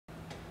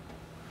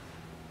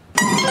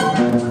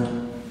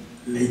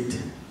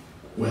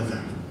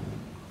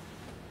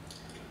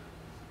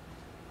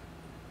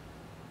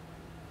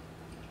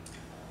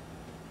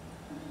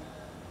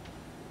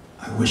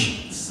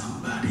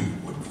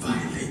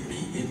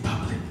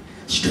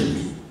strip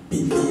me,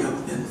 beat me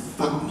up, then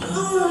fuck me,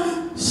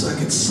 so I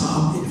could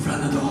sob in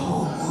front of the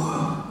whole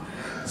world,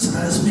 so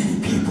that as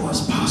many people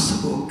as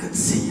possible could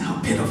see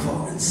how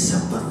pitiful and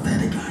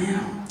sympathetic I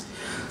am,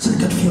 so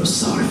they could feel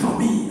sorry for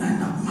me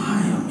and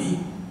admire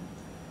me.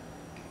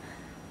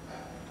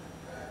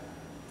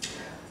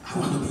 I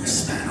want to be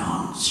spat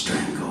on,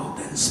 strangled,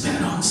 and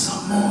spat on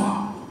some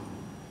more.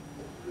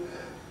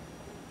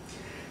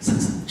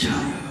 Since a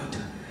childhood,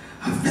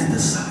 I've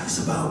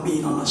fantasized about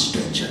being on a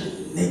stretcher,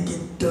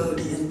 naked,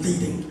 dirty, and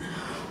bleeding,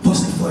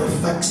 mostly for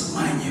effects,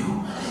 mind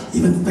you.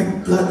 Even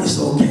fake blood is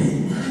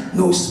okay.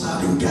 No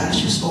spouting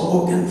gashes or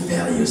organ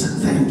failures,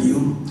 thank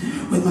you.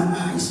 With my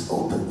eyes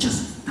open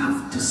just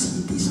enough to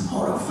see these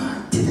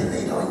horrified,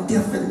 titillated, and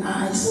different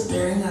eyes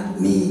staring at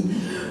me,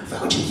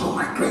 vouching for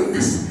my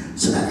greatness,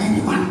 so that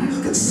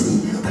anyone could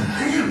see that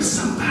I am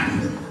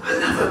somebody, a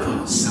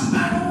lovable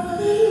somebody.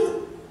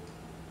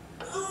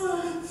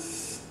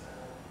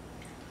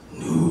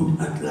 Nude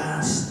at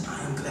last,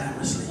 I am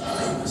glamorously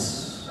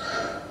famous.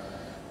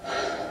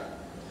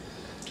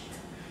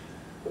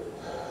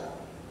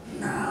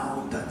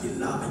 Now that you're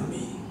loving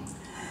me,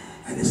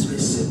 and it's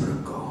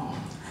reciprocal,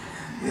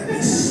 let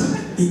me suck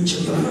each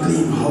of your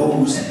clean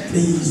holes,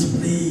 please,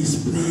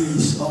 please,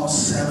 please, all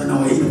 7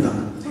 or 8 of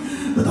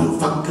them. But don't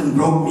fucking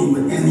rope me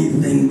with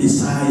anything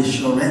besides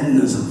your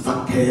retinas,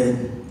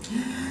 fuckhead.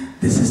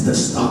 This is the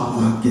stock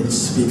market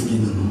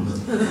speaking.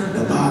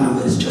 The bottom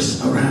is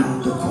just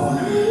around the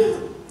corner.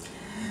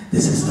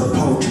 This is the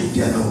poultry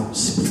ghetto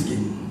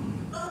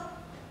speaking.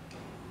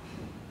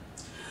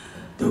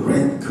 The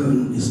red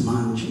curtain is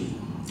mangy.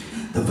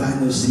 The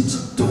vinyl seats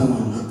are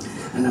torn,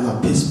 and I'm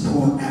a piss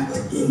poor act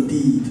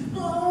indeed.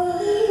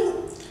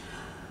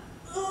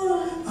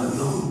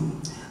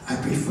 Alone, I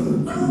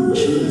prefer cream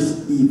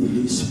cheese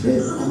evenly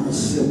spread on a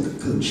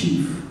silk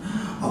kerchief,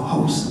 a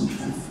wholesome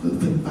and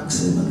perfect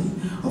facsimile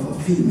of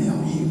a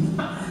female human,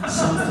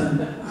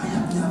 something I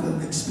have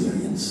never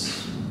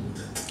experienced.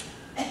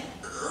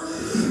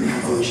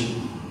 Female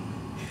version.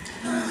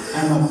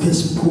 I'm a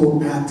piss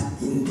poor act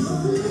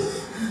indeed.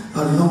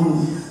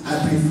 Alone,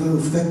 I prefer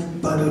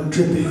fake butter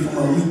dripping from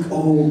a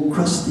week-old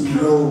crusty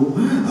roll,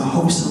 a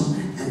wholesome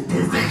and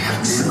perfect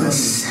facsimile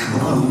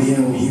of a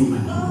male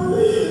human.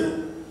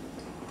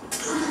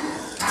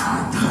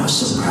 Time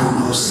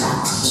soprano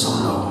sax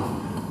solo.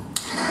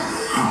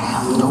 I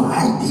have no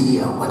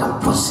idea what a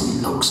pussy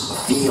looks,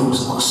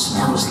 feels, or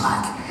smells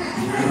like,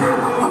 and I'm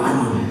a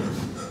woman.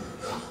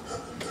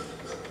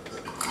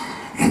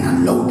 And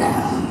a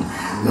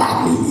low-down,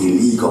 likely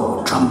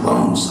illegal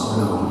trombone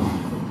solo.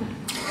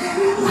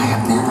 I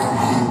have never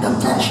had the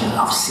pleasure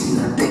of seeing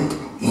a dick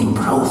in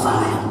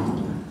profile.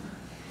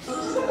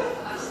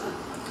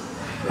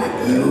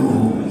 Like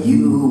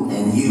you,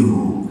 and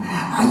you,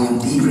 I am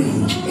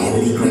deranged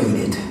and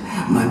degraded.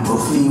 My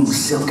perfumed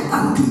silk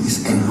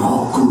undies and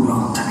all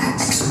corrupt,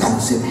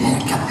 expensive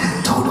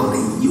haircut,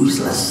 totally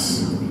useless.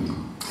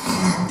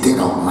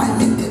 Ditto my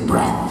minted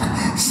breath,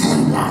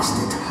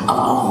 sandblasted of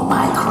all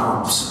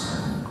microbes.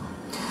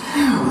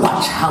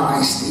 Watch how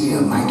I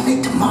steer my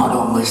late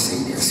model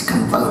Mercedes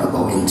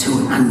convertible into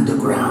an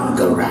underground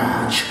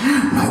garage,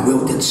 my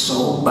wilted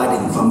soul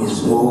budding from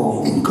his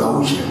wall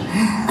enclosure,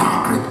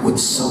 acrid with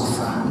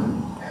sulfur.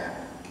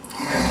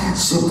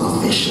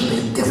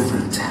 Superficially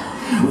different,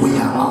 we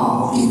are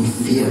all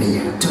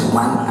inferior to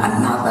one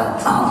another,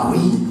 aren't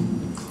we?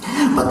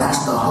 But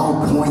that's the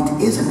whole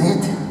point, isn't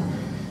it?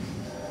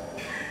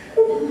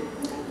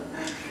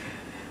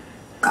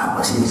 I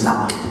was in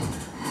luck.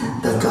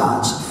 The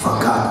gods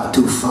forgot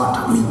to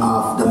fart me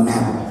off the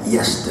map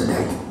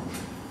yesterday.